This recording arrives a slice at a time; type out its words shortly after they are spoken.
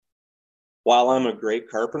while I'm a great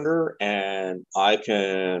carpenter and I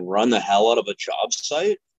can run the hell out of a job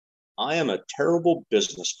site, I am a terrible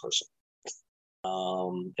business person.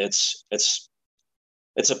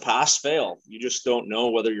 It's a pass fail. You just don't know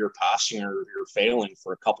whether you're passing or you're failing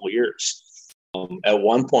for a couple of years. At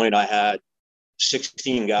one point, I had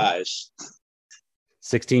 16 guys.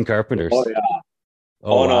 16 carpenters. Oh yeah.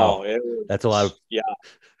 Oh wow. No, that's a lot of. Yeah.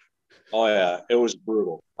 Oh yeah, it was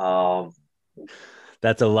brutal.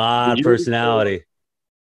 That's a lot of personality.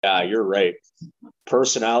 Yeah, you're right.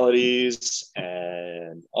 Personalities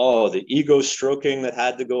and the ego stroking that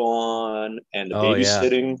had to go on and the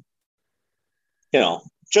babysitting. Yeah.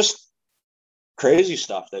 Just crazy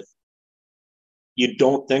stuff that you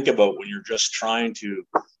don't think about when you're just trying to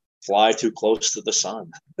fly too close to the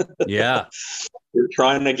sun. Yeah. You're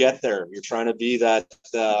trying to get there. You're trying to be that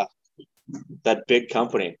big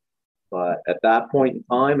company. But at that point in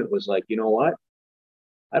time, it was like, you know what?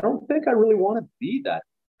 I don't think I really want to be that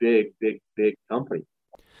big company.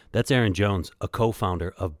 That's Aron Jones, a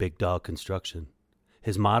co-founder of Big Dog Construction.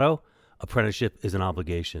 His motto, apprenticeship is an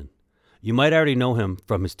obligation. You might already know him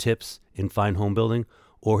from his tips in fine home building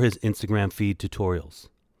or his Instagram feed tutorials.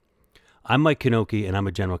 I'm Mike Kinoki, and I'm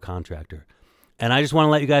a general contractor. And I just want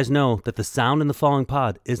to let you guys know that the sound in the following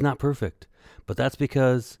pod is not perfect, but that's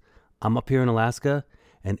because I'm up here in Alaska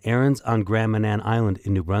and Aron's on Grand Manan Island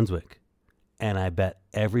in New Brunswick. And I bet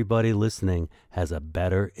everybody listening has a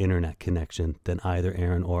better internet connection than either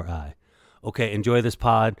Aron or I. Okay, enjoy this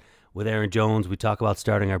pod with Aron Jones. We talk about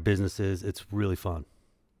starting our businesses. It's really fun.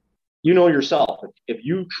 You know yourself. If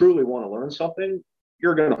you truly want to learn something,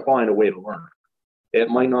 you're going to find a way to learn. It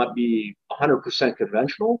might not be 100%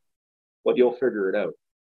 conventional, but you'll figure it out.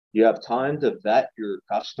 You have time to vet your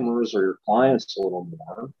customers or your clients a little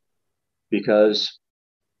more because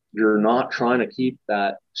you're not trying to keep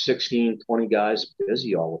that 16, 20 guys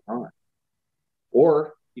busy all the time.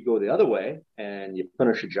 Or you go the other way and you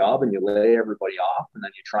finish a job and you lay everybody off and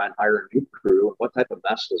then you try and hire a new crew. And what type of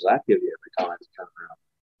mess does that give you every time to turn around?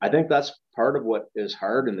 I think that's part of what is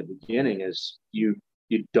hard in the beginning is you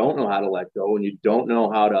don't know how to let go and you don't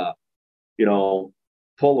know how to,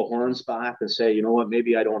 pull the horns back and say, you know what,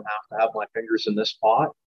 maybe I don't have to have my fingers in this pot.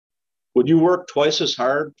 Would you work twice as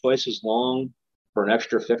hard, twice as long for an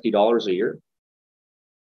extra $50 a year?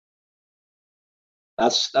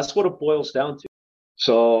 That's what it boils down to.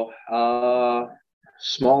 So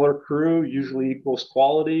smaller crew usually equals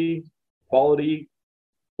quality. Quality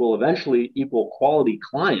will eventually equal quality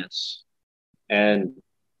clients. And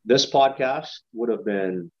this podcast would have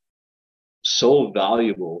been so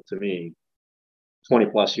valuable to me 20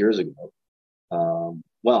 plus years ago.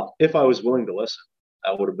 Well, if I was willing to listen,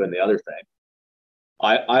 that would have been the other thing.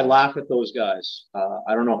 I laugh at those guys.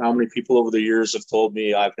 I don't know how many people over the years have told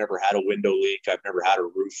me I've never had a window leak. I've never had a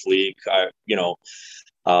roof leak.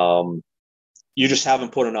 You just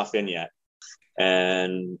haven't put enough in yet.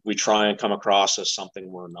 And we try and come across as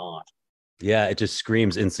something we're not. Yeah, it just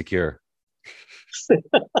screams insecure.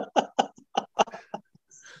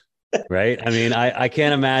 Right? I mean, I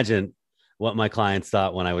can't imagine what my clients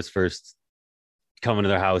thought when I was first coming to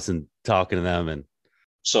their house and talking to them. And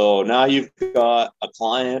so now you've got a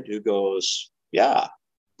client who goes, yeah,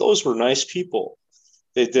 those were nice people.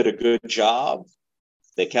 They did a good job.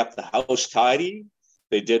 They kept the house tidy.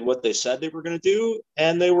 They did what they said they were going to do.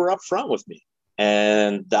 And they were upfront with me.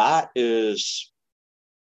 And that's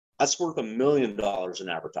worth $1 million in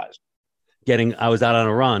advertising. I was out on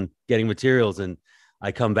a run getting materials and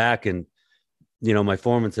I come back and, my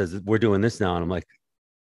foreman says, we're doing this now. And I'm like,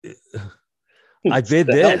 I did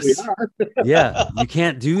this. Yeah, you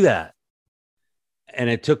can't do that. And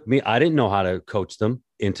it took me, I didn't know how to coach them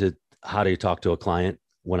into how do you talk to a client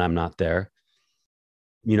when I'm not there.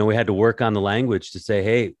 We had to work on the language to say,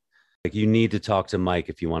 hey, like you need to talk to Mike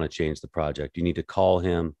if you want to change the project. You need to call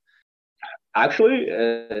him. Actually,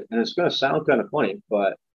 and it's going to sound kind of funny,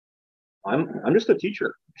 but I'm just a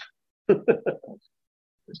teacher.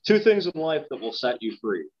 There's two things in life that will set you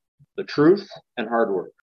free: the truth and hard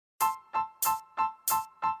work.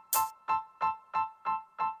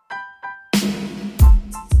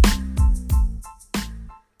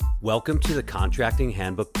 Welcome to the Contracting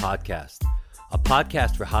Handbook Podcast, a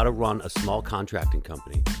podcast for how to run a small contracting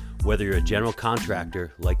company. Whether you're a general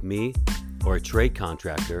contractor like me or a trade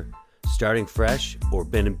contractor, starting fresh or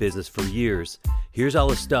been in business for years, here's all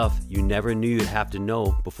the stuff you never knew you'd have to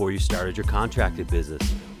know before you started your contracted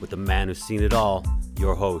business with the man who's seen it all,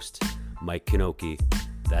 your host, Mike Kinoki.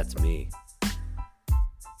 That's me.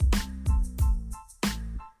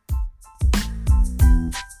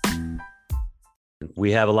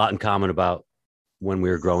 We have a lot in common about when we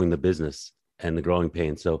were growing the business. and the growing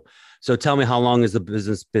pains. So tell me, how long has the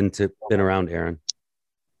business been around, Aron?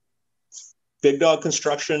 Big Dog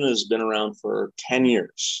Construction has been around for 10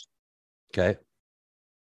 years. Okay.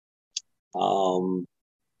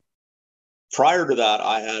 Prior to that,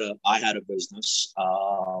 I had a business,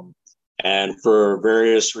 and for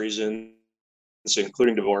various reasons,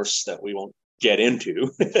 including divorce that we won't get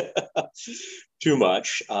into too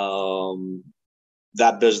much,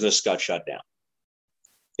 that business got shut down.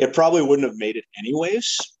 It probably wouldn't have made it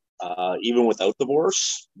anyways, even without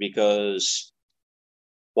divorce, because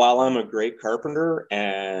while I'm a great carpenter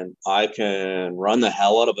and I can run the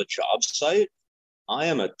hell out of a job site, I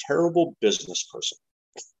am a terrible business person.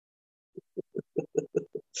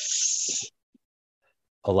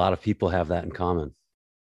 A lot of people have that in common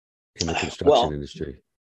in the construction industry.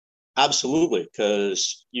 Absolutely,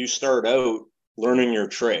 because you start out learning your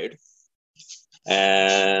trade,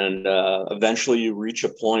 and eventually you reach a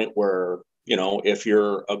point where, you know, if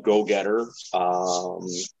you're a go-getter,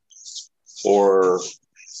 or,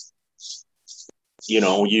 you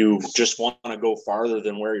know, you just want to go farther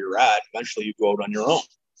than where you're at, eventually you go out on your own.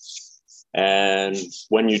 And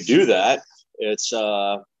when you do that, it's,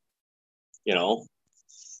 you know,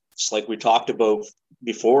 it's like we talked about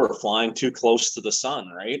before, flying too close to the sun,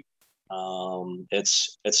 right?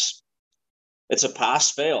 It's a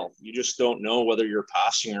pass fail. You just don't know whether you're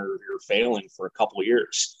passing or you're failing for a couple of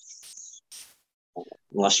years,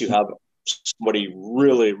 unless you have somebody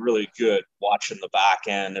really, really good watching the back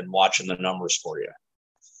end and watching the numbers for you.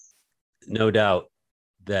 No doubt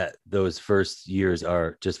that those first years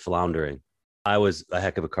are just floundering. I was a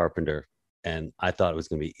heck of a carpenter, and I thought it was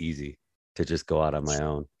going to be easy to just go out on my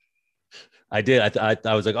own. I did.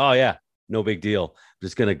 I was like, oh yeah, no big deal. I'm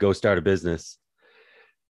just going to go start a business.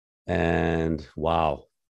 And wow,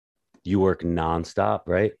 you work nonstop,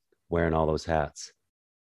 right? Wearing all those hats.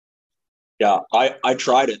 Yeah, I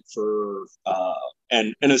tried it for,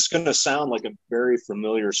 and it's going to sound like a very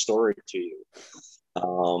familiar story to you.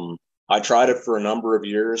 I tried it for a number of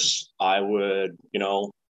years. I would, you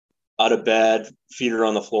know, out of bed, feet are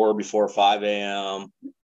on the floor before 5 a.m.,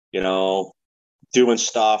 you know, doing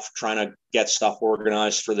stuff, trying to get stuff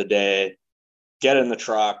organized for the day, get in the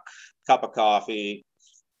truck, cup of coffee,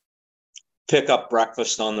 pick up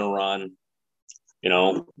breakfast on the run, you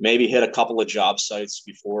know, maybe hit a couple of job sites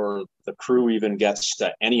before the crew even gets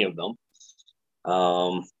to any of them.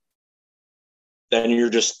 Then you're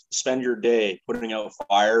just spend your day putting out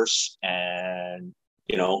fires and,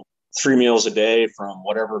 you know, 3 meals a day from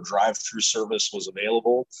whatever drive-through service was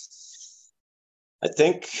available. I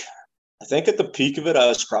think at the peak of it, I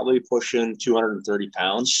was probably pushing 230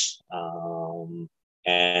 pounds.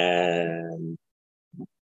 And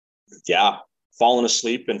yeah, falling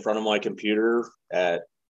asleep in front of my computer at,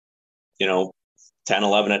 you know, 10,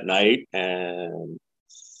 11 at night. And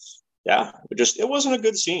yeah, it wasn't a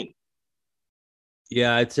good scene.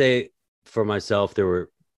 Yeah, I'd say for myself, there were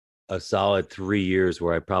a solid 3 years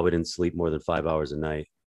where I probably didn't sleep more than 5 hours a night.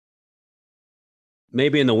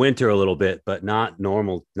 Maybe in the winter a little bit, but not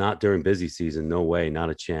normal, not during busy season. No way, not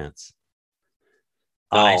a chance.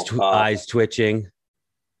 No, eyes twitching.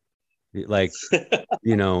 Like,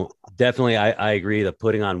 you know, definitely I agree that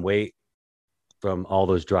putting on weight from all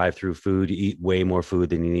those drive-through food, you eat way more food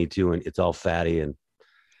than you need to, and it's all fatty and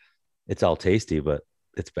it's all tasty, but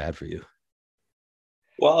it's bad for you.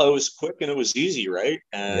 well, it was quick and it was easy, right?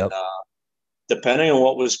 And Yep. Depending on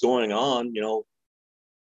what was going on, you know,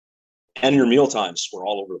 and your meal times were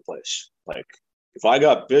all over the place. Like if I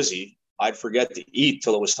got busy, I'd forget to eat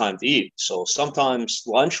till it was time to eat. So sometimes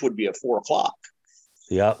lunch would be at 4 o'clock.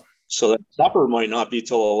 Yep. So that supper might not be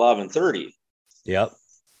till 11:30. Yep.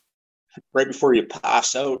 Right before you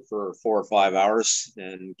pass out for 4 or 5 hours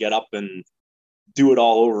and get up and do it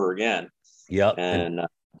all over again. Yep. And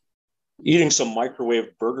eating some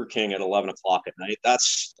microwave Burger King at 11 o'clock at night,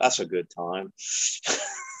 that's a good time.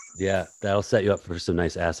 Yeah, that'll set you up for some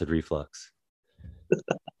nice acid reflux.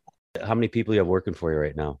 How many people you have working for you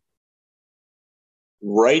right now?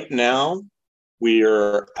 Right now, we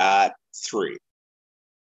are at 3.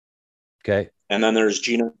 Okay. And then there's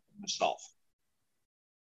Gina and myself.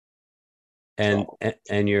 And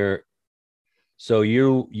you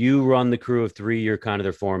run the crew of 3. You're kind of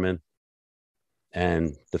their foreman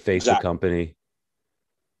and the face of the company.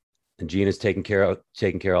 And Gina's taking care of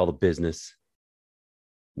all the business,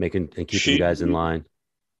 making and keeping you guys in line.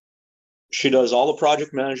 She does all the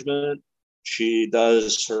project management. She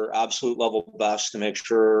does her absolute level best to make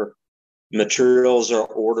sure materials are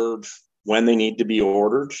ordered when they need to be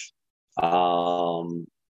ordered.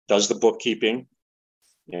 Does the bookkeeping,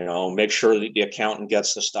 you know, make sure that the accountant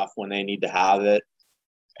gets the stuff when they need to have it.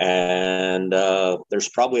 And there's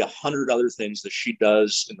probably 100 other things that she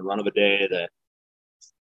does in the run of a day that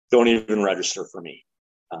don't even register for me.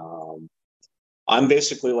 I'm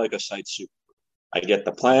basically like a site super. I get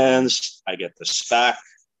the plans, I get the spec,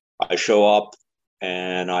 I show up,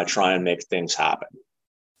 and I try and make things happen.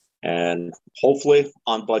 And hopefully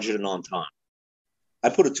on budget and on time. I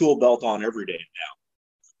put a tool belt on every day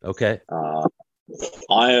now. Okay.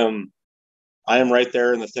 I am right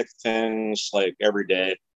there in the thick of things, like every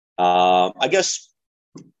day. I guess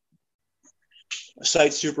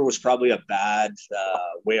site super was probably a bad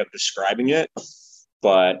way of describing it,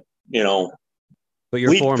 but but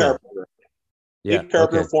you're foreman. Yeah. Lead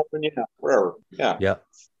carpenter, foreman, yeah, wherever. Yeah. Yeah.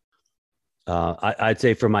 I'd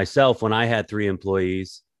say for myself, when I had 3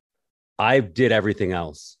 employees, I did everything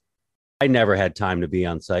else. I never had time to be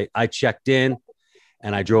on site. I checked in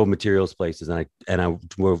and I drove materials places, and I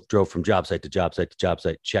drove from job site to job site to job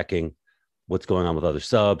site, checking what's going on with other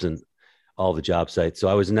subs and all the job sites. So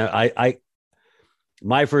I was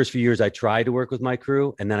my first few years, I tried to work with my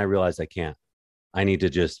crew, and then I realized I can't. I need to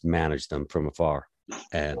just manage them from afar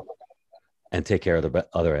and take care of the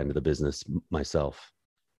other end of the business myself.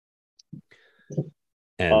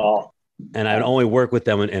 And I'd only work with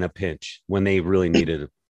them in a pinch when they really needed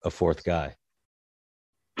a 4th guy.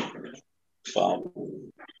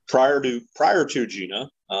 Prior to Gina,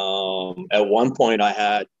 at one point I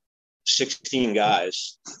had 16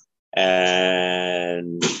 guys,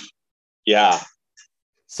 and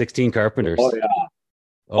 16 carpenters. Oh yeah.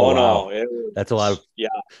 Oh wow. No, that's a lot of. Yeah.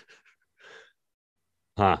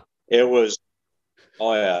 Huh. It was.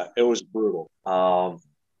 Oh yeah, it was brutal.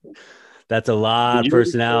 That's a lot of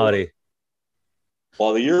personality.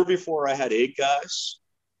 The year before I had 8 guys.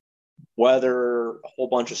 Weather, a whole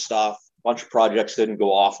bunch of stuff, a bunch of projects didn't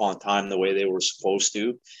go off on time the way they were supposed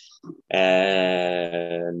to.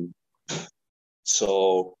 And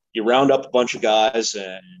so you round up a bunch of guys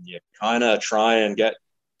and you kind of try and get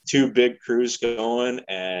 2 big crews going.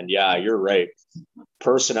 And yeah, you're right.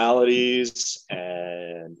 Personalities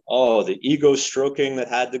and the ego stroking that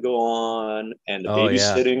had to go on, and the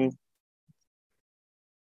babysitting.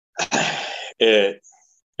 Yeah.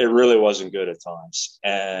 It really wasn't good at times,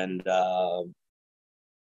 and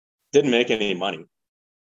didn't make any money.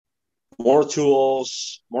 More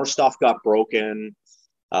tools, more stuff got broken.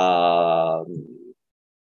 The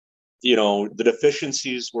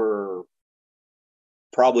deficiencies were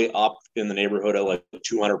probably up in the neighborhood of like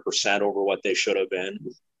 200% over what they should have been.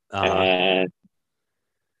 And,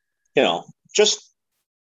 just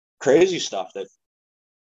crazy stuff that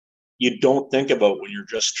you don't think about when you're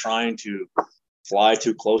just trying to fly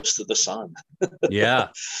too close to the sun. Yeah.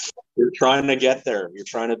 You're trying to get there. You're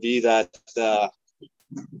trying to be that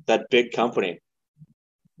big company.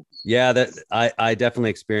 Yeah, that I definitely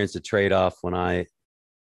experienced a trade-off when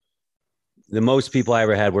the most people I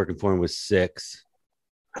ever had working for me was 6.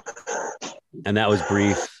 And that was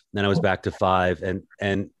brief. Then I was back to 5.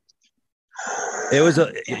 And it was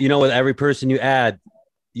with every person you add,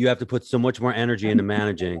 you have to put so much more energy into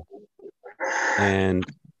managing. And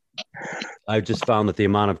I just found that the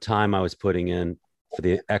amount of time I was putting in for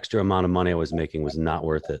the extra amount of money I was making was not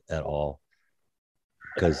worth it at all.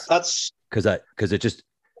 Because it just,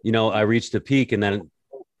 I reached a peak, and then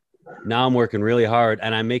now I'm working really hard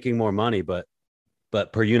and I'm making more money, but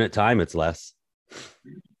per unit time, it's less.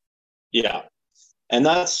 Yeah. And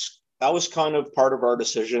that was kind of part of our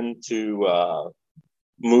decision to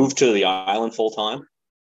move to the island full time.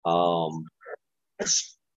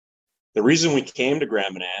 The reason we came to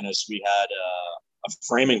Grand Manan is we had a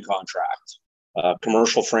framing contract, a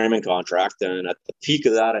commercial framing contract. And at the peak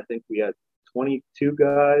of that, I think we had 22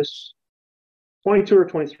 or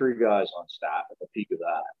 23 guys on staff at the peak of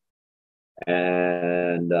that.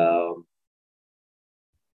 And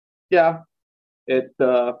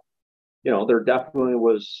there definitely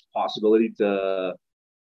was possibility to,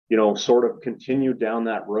 sort of continue down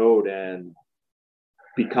that road and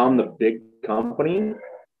become the big company.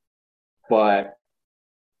 But,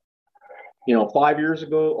 5 years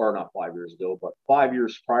ago, or not 5 years ago, but 5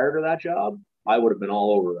 years prior to that job, I would have been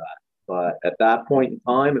all over that. But at that point in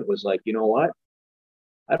time, it was like, you know what?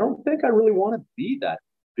 I don't think I really want to be that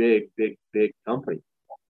big company.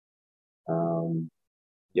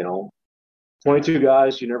 22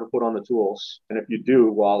 guys, you never put on the tools. And if you do,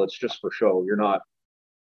 well, it's just for show. You're not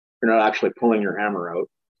actually pulling your hammer out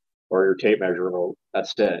or your tape measure out.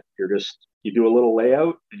 That's it. You do a little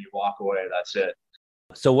layout and you walk away. That's it.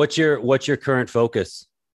 So what's your current focus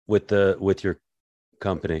with your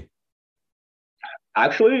company?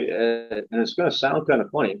 Actually, and it's going to sound kind of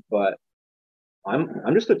funny, but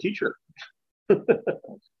I'm just a teacher.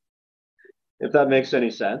 if that makes any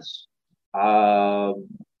sense.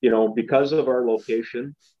 Because of our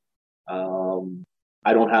location,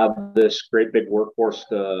 I don't have this great big workforce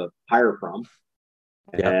to hire from.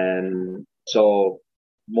 Yeah. And so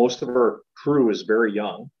most of our crew is very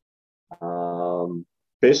young,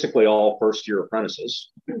 basically all first year apprentices.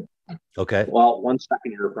 Okay. Well, one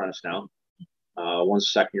second year apprentice now,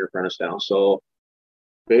 So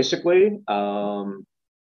basically,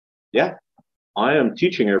 yeah, I am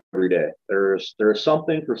teaching every day. There's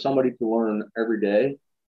something for somebody to learn every day,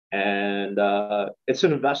 and it's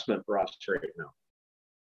an investment for us right now.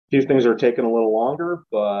 A few things are taking a little longer,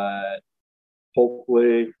 but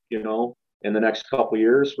hopefully, in the next couple of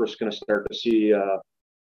years, we're just going to start to see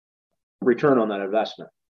return on that investment.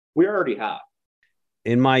 We already have.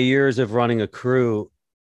 In my years of running a crew,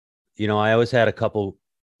 I always had a couple.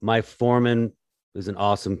 My foreman was an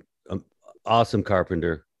awesome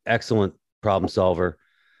carpenter, excellent problem solver.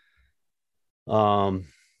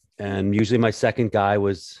 And usually my second guy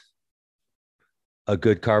was a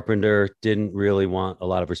good carpenter, didn't really want a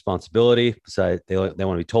lot of responsibility. Besides, they want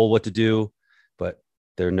to be told what to do, but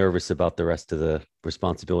they're nervous about the rest of the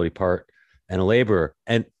responsibility part. And a laborer,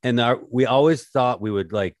 and we always thought we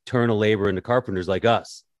would like turn a laborer into carpenters like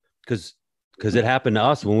us, because it happened to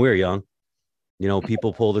us when we were young.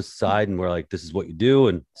 People pulled us aside and we're like, this is what you do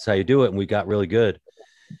and this is how you do it. And we got really good.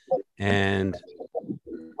 And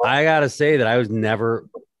I got to say that I was never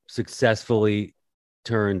successfully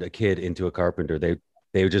turned a kid into a carpenter. They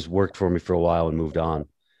just worked for me for a while and moved on.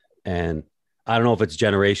 And I don't know if it's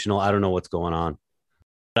generational. I don't know what's going on.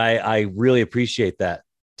 But I really appreciate that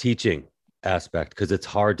teaching aspect, because it's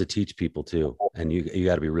hard to teach people too. And you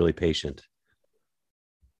got to be really patient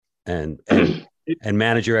and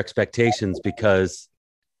manage your expectations, because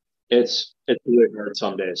it's really hard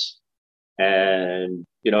some days. And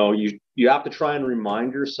you have to try and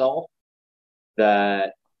remind yourself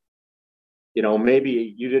that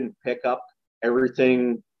maybe you didn't pick up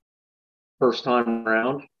everything first time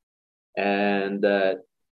around, and that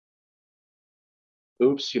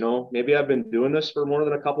oops, maybe I've been doing this for more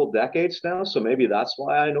than a couple of decades now, so maybe that's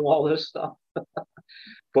why I know all this stuff.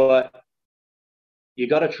 But you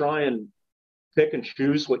got to try and pick and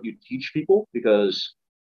choose what you teach people, because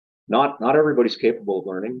not everybody's capable of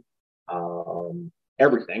learning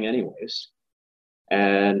everything anyways,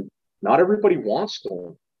 and not everybody wants to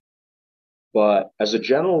learn. But as a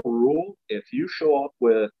general rule, if you show up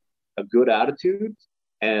with a good attitude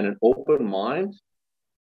and an open mind,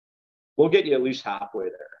 we'll get you at least halfway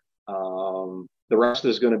there. The rest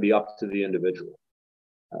is going to be up to the individual.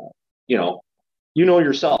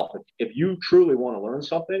 Yourself. If you truly want to learn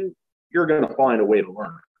something, you're going to find a way to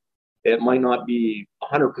learn. It might not be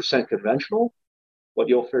 100% conventional, but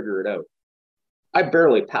you'll figure it out. I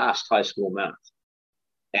barely passed high school math.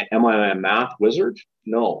 Am I a math wizard?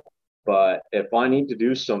 No. But if I need to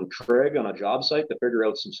do some trig on a job site to figure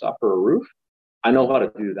out some stuff for a roof, I know how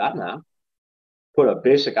to do that math. Put a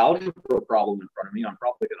basic algebra problem in front of me, I'm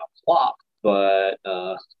probably going to flop, but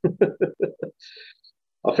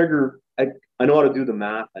I'll figure. I know how to do the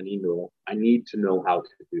math. I need to know how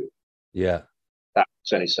to do. Yeah. If that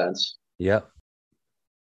makes any sense. Yeah.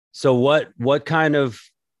 So what kind of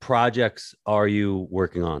projects are you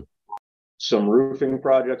working on? Some roofing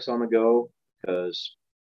projects on the go, because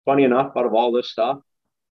funny enough, out of all this stuff,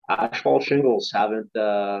 asphalt shingles haven't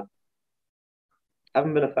been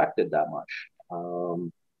affected that much.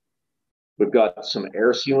 We've got some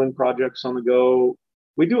air sealing projects on the go.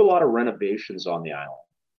 We do a lot of renovations on the island.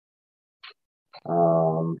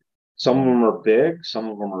 Some of them are big, some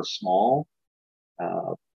of them are small.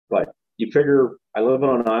 But you figure I live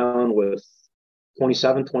on an island with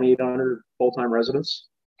 2,800 full-time residents.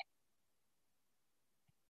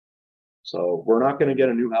 So we're not going to get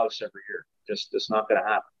a new house every year. It's not going to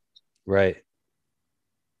happen. Right.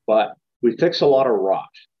 But we fix a lot of rot.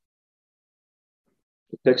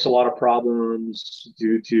 We fix a lot of problems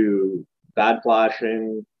due to bad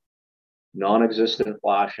flashing, non-existent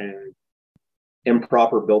flashing,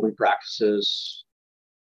 improper building practices,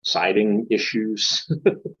 siding issues.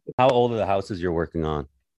 How old are the houses you're working on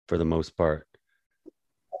for the most part?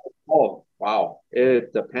 Oh, wow.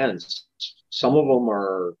 It depends. Some of them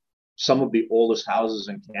are some of the oldest houses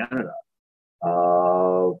in Canada.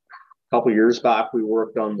 A couple years back, we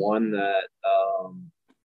worked on one that,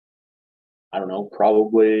 I don't know,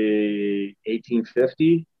 probably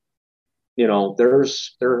 1850.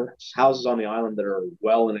 There's houses on the island that are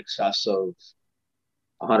well in excess of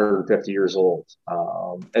 150 years old.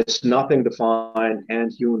 It's nothing to find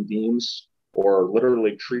hand-hewn beams or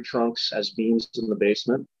literally tree trunks as beams in the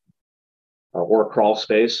basement, or a crawl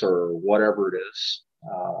space or whatever it is.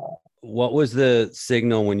 What was the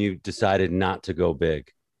signal when you decided not to go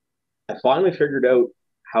big? I finally figured out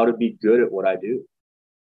how to be good at what I do.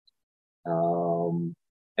 Um,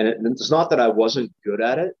 and it's not that I wasn't good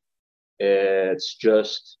at it. It's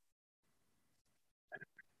just,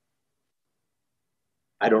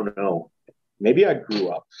 I don't know. Maybe I grew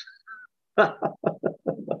up,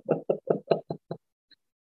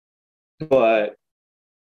 but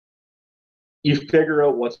you figure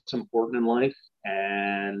out what's important in life.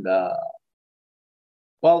 And,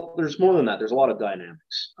 well, there's more than that. There's a lot of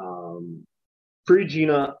dynamics. Pre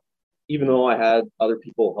Gina, even though I had other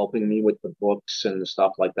people helping me with the books and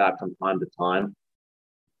stuff like that from time to time,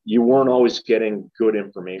 you weren't always getting good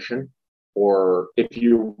information. Or if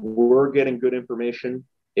you were getting good information,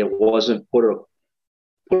 it wasn't put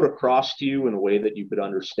across to you in a way that you could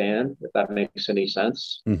understand, if that makes any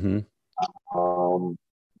sense. Mm-hmm. Um,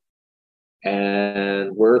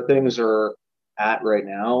 and where things are at right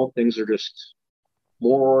now, things are just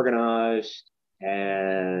more organized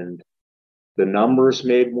and the numbers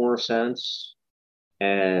made more sense.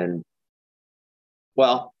 And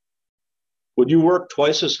well, would you work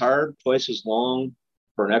twice as hard, twice as long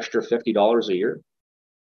for an extra $50 a year?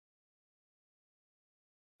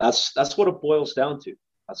 That's what it boils down to.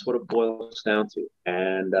 That's what it boils down to.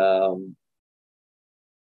 And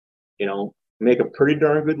you know, make a pretty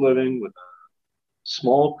darn good living with a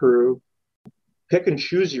small crew. Pick and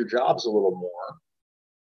choose your jobs a little more.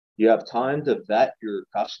 You have time to vet your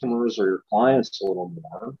customers or your clients a little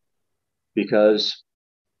more because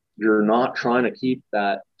you're not trying to keep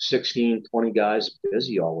that 16, 20 guys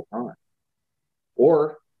busy all the time.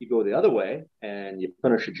 Or you go the other way and you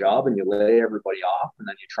finish a job and you lay everybody off and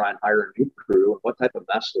then you try and hire a new crew. And what type of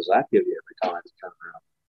mess does that give you every time you turn around?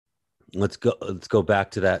 Let's go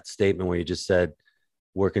back to that statement where you just said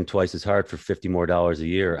working twice as hard for $50 more a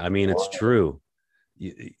year. I mean, it's true.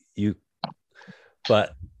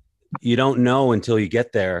 But you don't know until you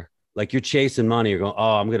get there. Like you're chasing money. You're going,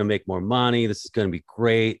 oh, I'm going to make more money. This is going to be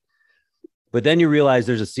great. But then you realize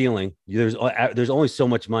there's a ceiling. There's only so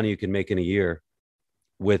much money you can make in a year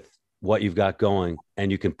with what you've got going,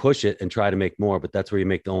 and you can push it and try to make more. But that's where you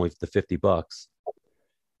make only the $50.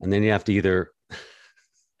 And then you have to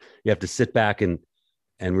you have to sit back and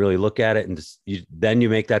really look at it. And then you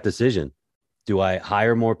make that decision. Do I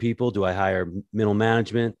hire more people? Do I hire middle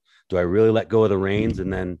management? Do I really let go of the reins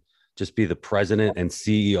and then just be the president and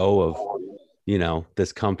CEO of,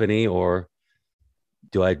 this company? Or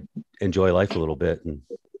do I enjoy life a little bit? And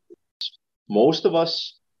most of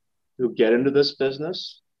us who get into this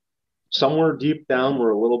business, somewhere deep down,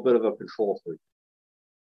 we're a little bit of a control freak.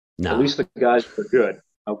 Nah. At least the guys are good.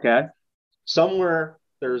 Okay. Somewhere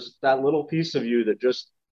there's that little piece of you that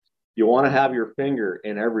just, you want to have your finger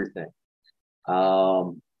in everything.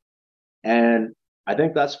 And I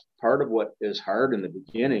think that's part of what is hard in the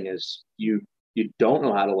beginning is you don't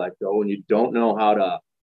know how to let go and you don't know how to,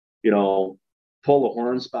 pull the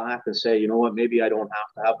horns back and say, you know what, maybe I don't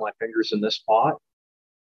have to have my fingers in this pot.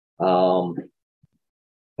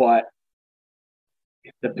 But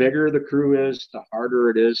the bigger the crew is, the harder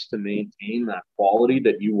it is to maintain that quality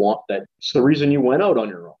that you want. That's the reason you went out on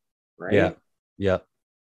your own, right? Yeah. Yeah.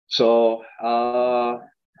 So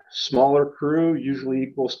smaller crew usually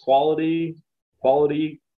equals quality.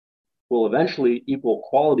 Quality will eventually equal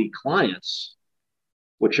quality clients,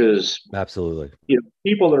 which is absolutely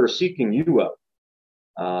people that are seeking you out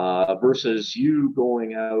versus you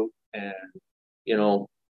going out and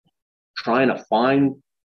trying to find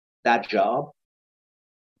that job.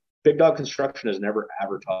 Big Dog Construction has never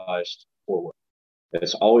advertised forward.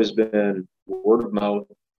 It's always been word of mouth,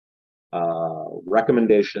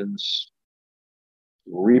 recommendations,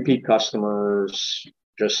 repeat customers,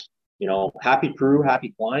 just happy crew,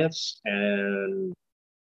 happy clients, and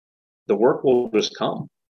the work will just come.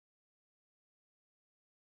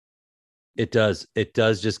 It does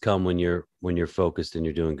just come when you're focused and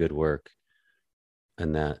you're doing good work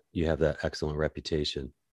and that you have that excellent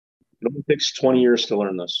reputation. It only takes 20 years to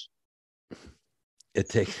learn this. It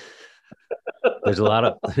takes there's a lot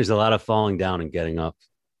of falling down and getting up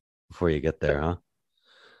before you get there, huh?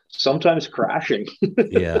 Sometimes crashing.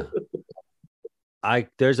 Yeah.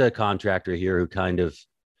 There's a contractor here who kind of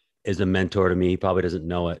is a mentor to me. He probably doesn't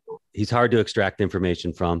know it. He's hard to extract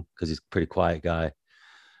information from because he's a pretty quiet guy.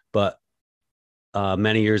 But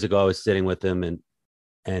many years ago, I was sitting with him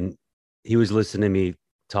and he was listening to me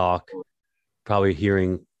talk, probably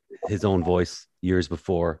hearing his own voice years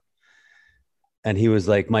before. And he was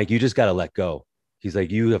like, Mike, you just got to let go. He's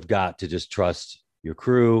like, you have got to just trust your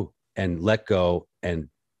crew and let go and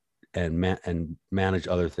manage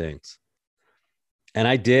other things. And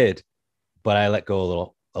I did, but I let go a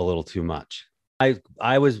little a little too much.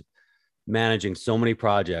 I was managing so many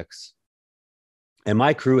projects and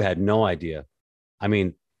my crew had no idea. I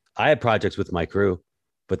mean, I had projects with my crew,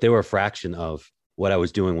 but they were a fraction of what I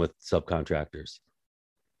was doing with subcontractors.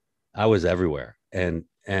 I was everywhere. And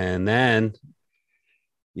then,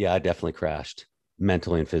 yeah, I definitely crashed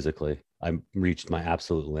mentally and physically. I reached my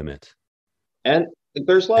absolute limit. And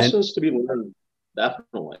there's lessons to be learned,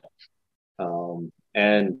 definitely.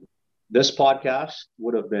 And this podcast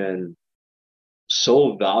would have been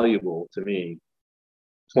so valuable to me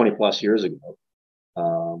 20 plus years ago.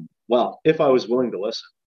 Well, if I was willing to listen,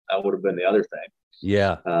 that would have been the other thing.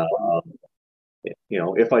 Yeah.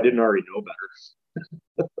 If I didn't already know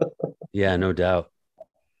better. Yeah, no doubt.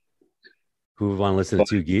 Who would want to listen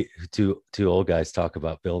to two old guys talk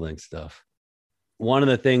about building stuff? One of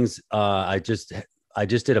the things I just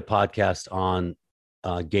did a podcast on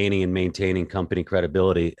gaining and maintaining company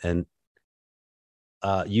credibility, and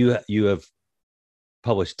you have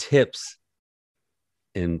published tips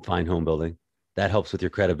in fine home building that helps with your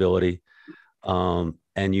credibility.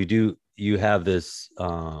 And you have this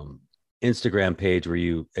Instagram page where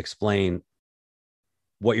you explain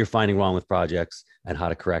what you're finding wrong with projects and how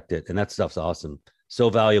to correct it. And that stuff's awesome.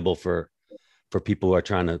 So valuable for people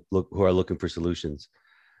who are looking for solutions.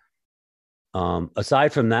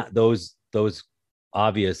 Aside from that, those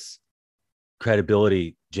obvious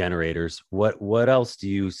credibility generators, what else do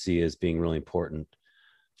you see as being really important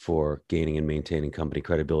for gaining and maintaining company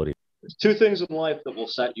credibility? There's two things in life that will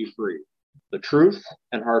set you free: the truth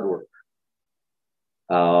and hard work.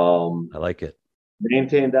 I like it.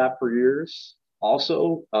 Maintained that for years.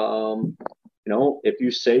 Also, if you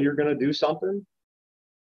say you're going to do something,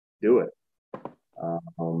 do it.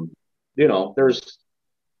 There's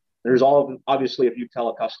obviously, if you tell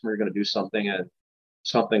a customer you're going to do something and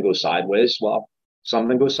something goes sideways, well,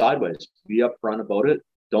 something goes sideways. Be upfront about it.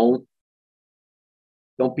 Don't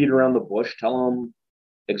beat around the bush. Tell them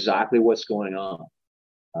exactly what's going on.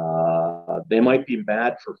 They might be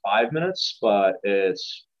mad for 5 minutes, but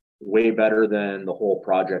it's way better than the whole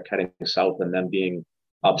project heading south and them being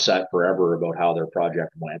upset forever about how their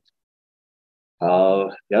project went.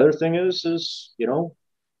 The other thing is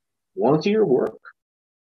warranty your work.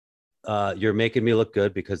 You're making me look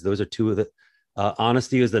good, because those are two of the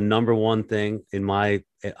honesty is the number one thing I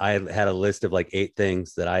had a list of like 8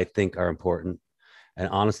 things that I think are important, and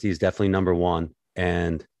honesty is definitely number one.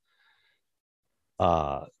 And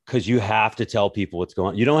because you have to tell people what's going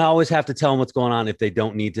on. You don't always have to tell them what's going on if they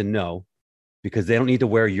don't need to know, because they don't need to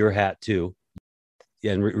wear your hat too.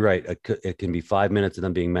 Yeah, and right, it can be 5 minutes of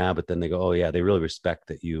them being mad, but then they go, oh yeah, they really respect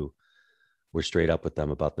that you were straight up with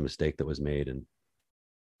them about the mistake that was made, and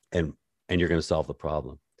you're going to solve the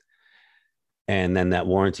problem. And then that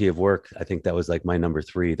warranty of work, I think that was like my number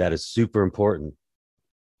 3. That is super important.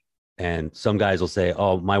 And some guys will say,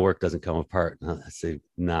 oh, my work doesn't come apart. I say,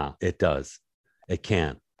 nah, it does. It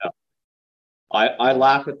can. Yeah. I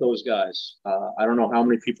laugh at those guys. I don't know how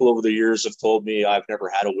many people over the years have told me I've never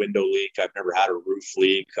had a window leak. I've never had a roof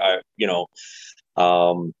leak. You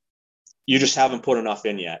just haven't put enough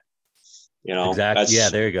in yet. Exactly. Yeah,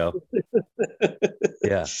 there you go.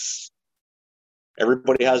 Yeah.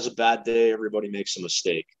 Everybody has a bad day. Everybody makes a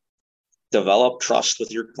mistake. Develop trust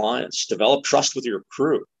with your clients. Develop trust with your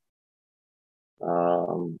crew.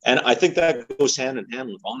 And I think that goes hand in hand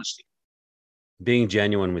with honesty. Being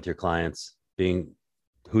genuine with your clients, being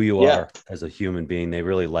who you are as a human being. They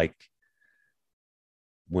really like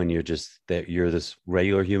when you're this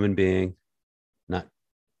regular human being, not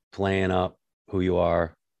playing up who you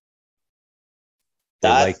are.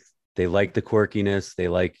 They like the quirkiness. They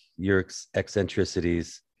like your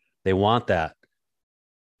eccentricities. They want that.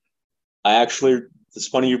 It's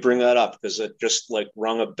funny you bring that up, because it just like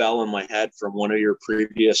rung a bell in my head from one of your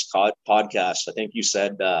previous podcasts. I think you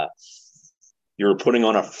said you were putting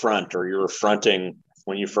on a front, or you were fronting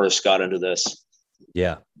when you first got into this.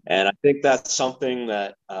 Yeah. And I think that's something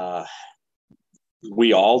that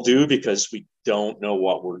we all do, because we don't know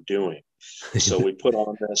what we're doing. So we put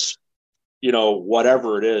on this,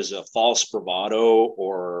 whatever it is, a false bravado,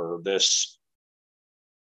 or this,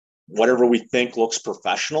 whatever we think looks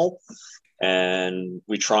professional, and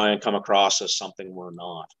we try and come across as something we're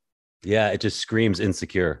not. Yeah, it just screams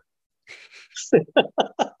insecure.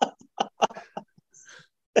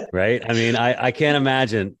 Right? I mean, I can't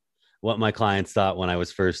imagine what my clients thought when I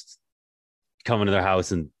was first coming to their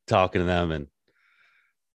house and talking to them. And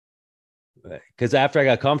because after I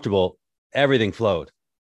got comfortable, everything flowed.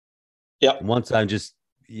 Yeah. Once I'm just,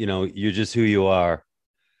 you're just who you are,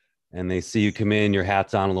 and they see you come in, your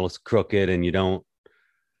hat's on a little crooked, and you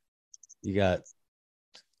got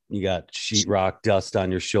You got sheetrock dust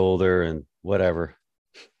on your shoulder and whatever.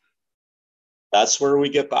 That's where we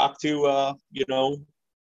get back to,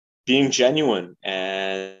 being genuine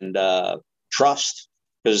and trust,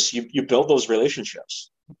 because you build those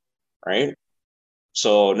relationships, right?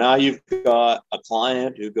 So now you've got a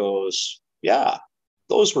client who goes, yeah,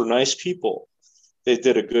 those were nice people. They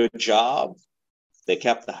did a good job. They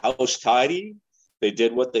kept the house tidy. They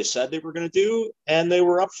did what they said they were going to do, and they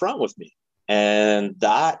were upfront with me. And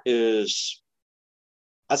that's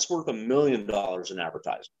worth $1 million in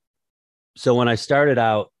advertising. So when I started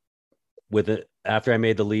out with it, after I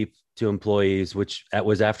made the leap to employees, which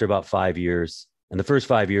was after about 5 years, and the first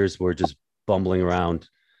 5 years were just bumbling around,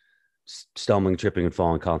 stumbling, tripping, and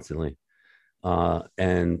falling constantly.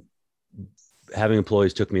 And having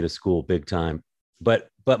employees took me to school big time. But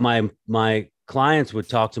my clients would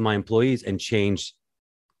talk to my employees and change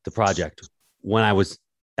the project when I was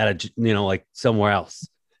at like somewhere else.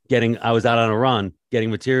 I was out on a run getting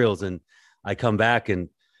materials, and I come back and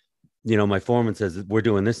my foreman says, we're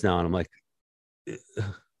doing this now. And I'm like,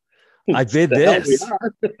 I bid this.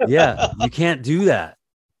 Yeah, you can't do that.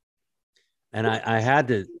 And I had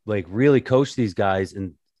to like really coach these guys,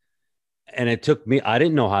 and it took me, I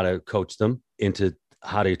didn't know how to coach them into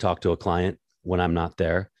how to talk to a client when I'm not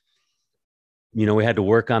there. We had to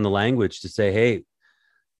work on the language to say,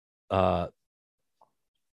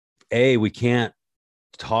 hey, we can't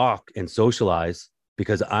talk and socialize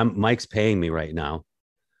because Mike's paying me right now,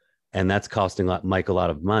 and that's costing Mike a lot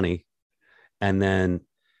of money. And then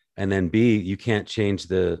B, you can't change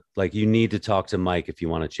you need to talk to Mike if you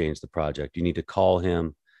want to change the project. You need to call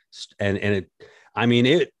him. And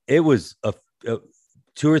it was a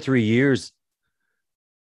 2 or 3 years,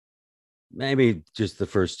 maybe just the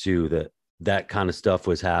first 2, that kind of stuff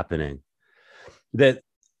was happening, that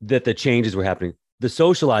the changes were happening. The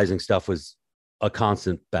socializing stuff was a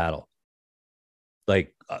constant battle.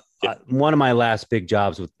 Like one of my last big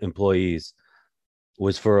jobs with employees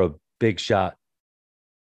was for a big shot,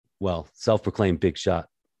 self-proclaimed big shot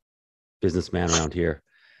businessman around here.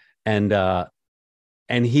 And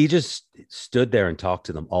he just stood there and talked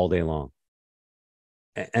to them all day long.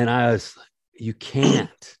 And I was like, you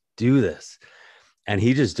can't do this. And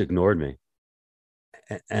he just ignored me.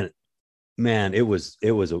 And man, it was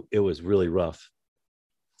really rough.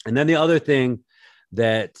 And then the other thing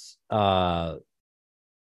that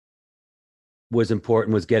was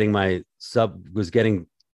important was getting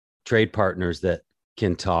trade partners that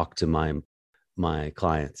can talk to my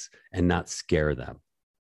clients and not scare them.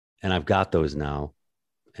 And I've got those now,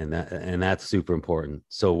 and that's super important.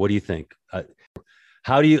 So what do you think?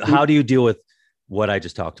 How do you deal with what I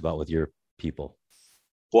just talked about with your people?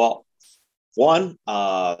 Well, one,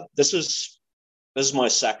 this is my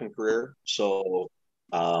second career. So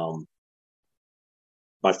my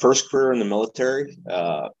first career in the military,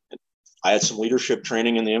 I had some leadership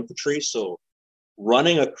training in the infantry. So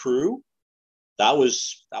running a crew, that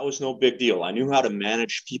was no big deal. I knew how to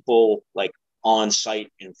manage people like on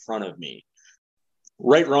site in front of me,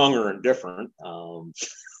 right, wrong, or indifferent.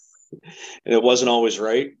 It wasn't always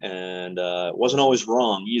right, and it wasn't always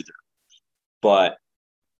wrong either. But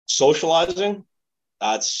socializing,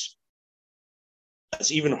 that's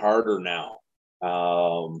even harder now.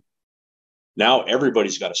 Now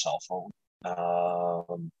everybody's got a cell phone,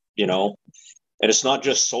 and it's not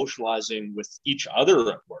just socializing with each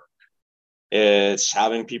other at work. It's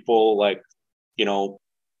having people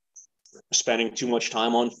spending too much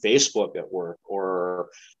time on Facebook at work, or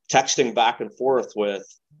texting back and forth with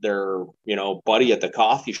their, buddy at the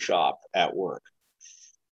coffee shop at work.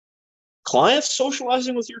 Clients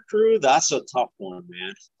socializing with your crew, that's a tough one,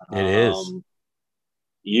 man. It is.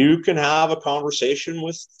 You can have a conversation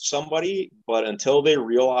with somebody, but until they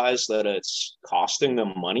realize that it's costing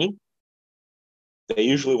them money, they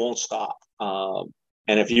usually won't stop.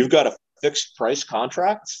 And if you've got a fixed price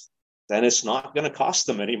contract, then it's not going to cost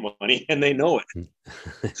them any money, and they know it.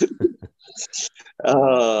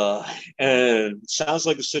 And it sounds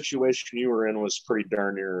like the situation you were in was pretty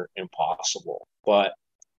darn near impossible. But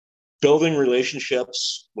building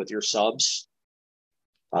relationships with your subs,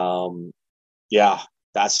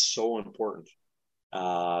 that's so important.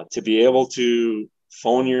 To be able to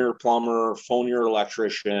phone your plumber, phone your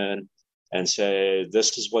electrician, and say,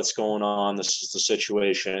 this is what's going on, this is the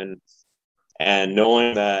situation. And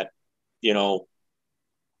knowing that,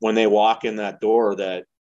 when they walk in that door, that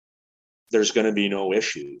there's going to be no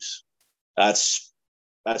issues. That's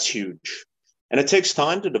huge. And it takes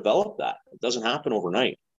time to develop that. It doesn't happen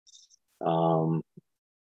overnight. Not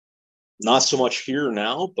so much here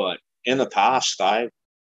now, but in the past, I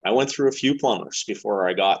went through a few plumbers before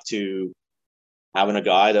I got to having a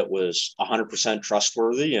guy that was 100%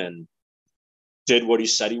 trustworthy and did what he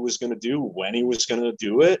said he was going to do when he was going to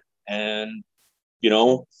do it. And,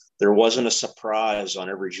 there wasn't a surprise on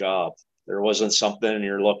every job. There wasn't something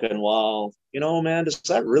you're looking, well, man, does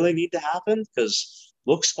that really need to happen? Because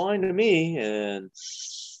looks fine to me. And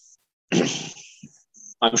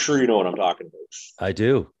I'm sure you know what I'm talking about. I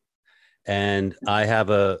do. And I have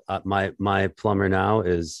my plumber now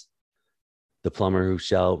is the plumber who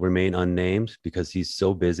shall remain unnamed because he's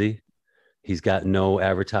so busy. He's got no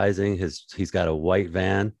advertising. He's got a white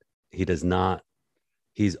van. He's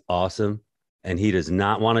awesome. And he does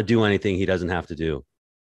not want to do anything he doesn't have to do.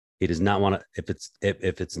 He does not want to,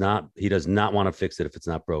 he does not want to fix it if it's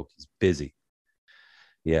not broke. He's busy.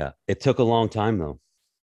 Yeah. It took a long time though.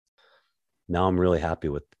 Now I'm really happy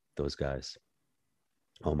with those guys.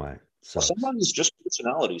 Oh my. Well, sometimes it's just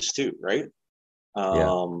personalities too, right?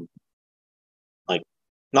 Yeah. Like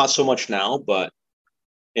not so much now, but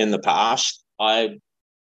in the past, I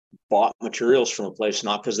bought materials from a place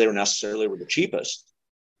not because they were necessarily the cheapest,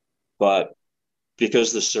 but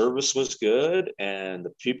because the service was good and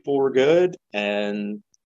the people were good, and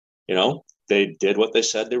they did what they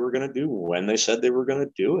said they were going to do when they said they were going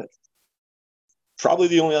to do it. Probably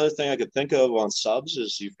the only other thing I could think of on subs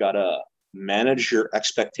is you've got to manage your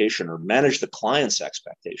expectation or manage the client's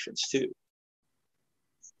expectations too.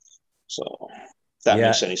 So if that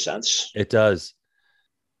makes any sense. It does.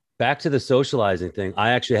 Back to the socializing thing.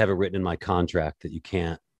 I actually have it written in my contract that you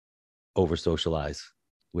can't over socialize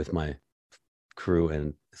with my crew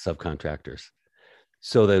and subcontractors.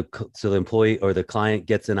 So the employee or the client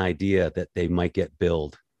gets an idea that they might get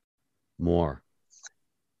billed more.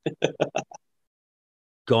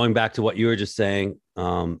 Going back to what you were just saying,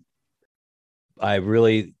 I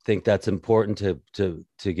really think that's important to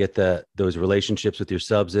get those relationships with your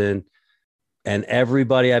subs in. And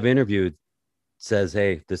everybody I've interviewed says,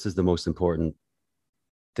 hey, this is the most important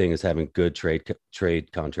thing, is having good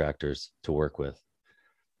trade contractors to work with.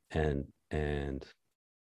 And I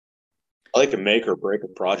like to make or break a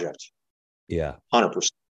project. Yeah. 100%.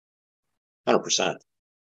 I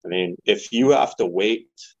mean, if you have to wait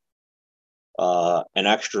an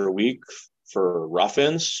extra week for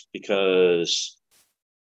rough-ins because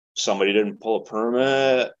somebody didn't pull a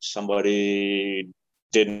permit, somebody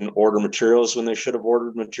didn't order materials when they should have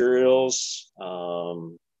ordered materials,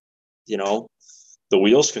 the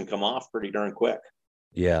wheels can come off pretty darn quick.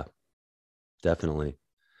 Yeah, definitely.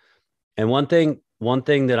 And one thing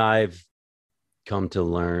that I've come to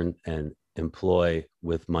learn and employ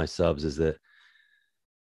with my subs is that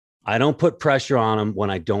I don't put pressure on them when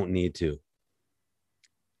I don't need to.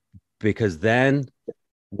 Because then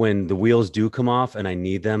when the wheels do come off and I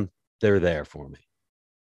need them, they're there for me.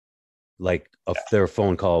 Like they're a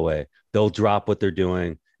phone call away. They'll drop what they're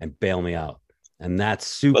doing and bail me out. And that's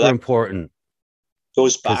super important.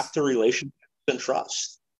 Goes back to relationship and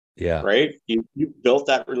trust. Yeah. Right. You built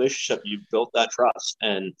that relationship. You built that trust.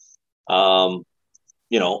 And,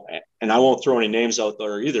 and I won't throw any names out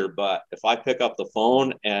there either, but if I pick up the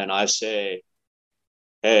phone and I say,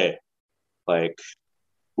 hey, like,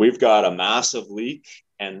 we've got a massive leak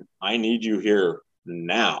and I need you here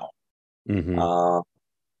now. Mm-hmm.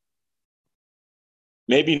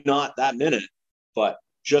 Maybe not that minute, but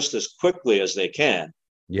just as quickly as they can.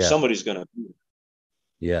 Yeah. Somebody's going to.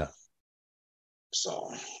 Yeah.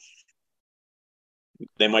 So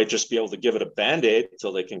they might just be able to give it a Band-Aid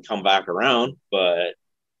until they can come back around. But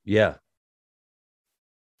yeah,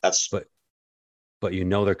 that's, but they're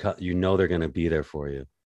going to be there for you.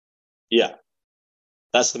 Yeah.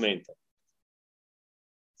 That's the main thing.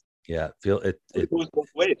 Yeah. It goes both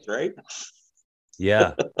ways, right?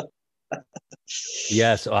 Yeah.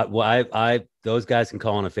 Yeah. So I those guys can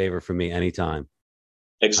call in a favor for me anytime.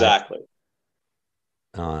 Exactly.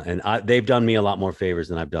 And they've done me a lot more favors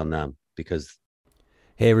than I've done them because.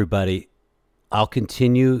 Hey, everybody. I'll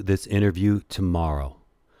continue this interview tomorrow.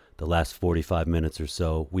 The last 45 minutes or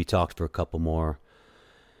so. We talked for a couple more.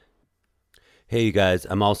 Hey, you guys.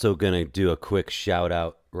 I'm also going to do a quick shout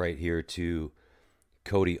out right here to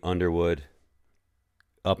Cody Underwood,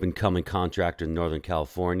 up and coming contractor in Northern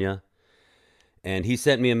California. And he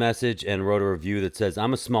sent me a message and wrote a review that says,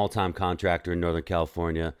 I'm a small-time contractor in Northern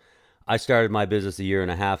California. I started my business a year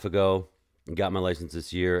and a half ago and got my license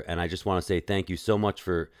this year. And I just want to say thank you so much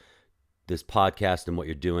for this podcast and what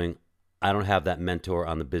you're doing. I don't have that mentor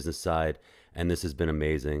on the business side, and this has been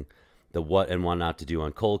amazing. The what and what not to do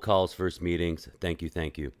on cold calls, first meetings. Thank you,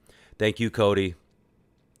 thank you. Thank you, Cody.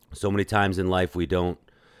 So many times in life we don't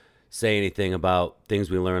say anything about things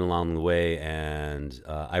we learn along the way, and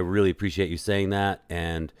I really appreciate you saying that.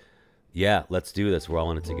 And yeah, let's do this. We're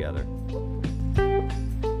all in it together.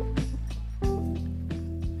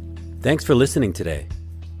 Thanks for listening today.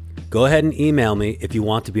 Go ahead and email me if you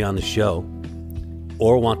want to be on the show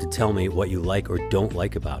or want to tell me what you like or don't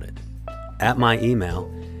like about it at my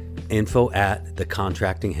email,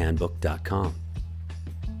 info@thecontractinghandbook.com.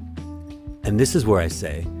 And this is where I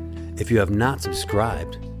say, if you have not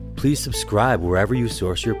subscribed, please subscribe wherever you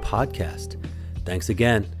source your podcast. Thanks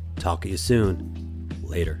again. Talk to you soon.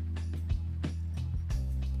 Later.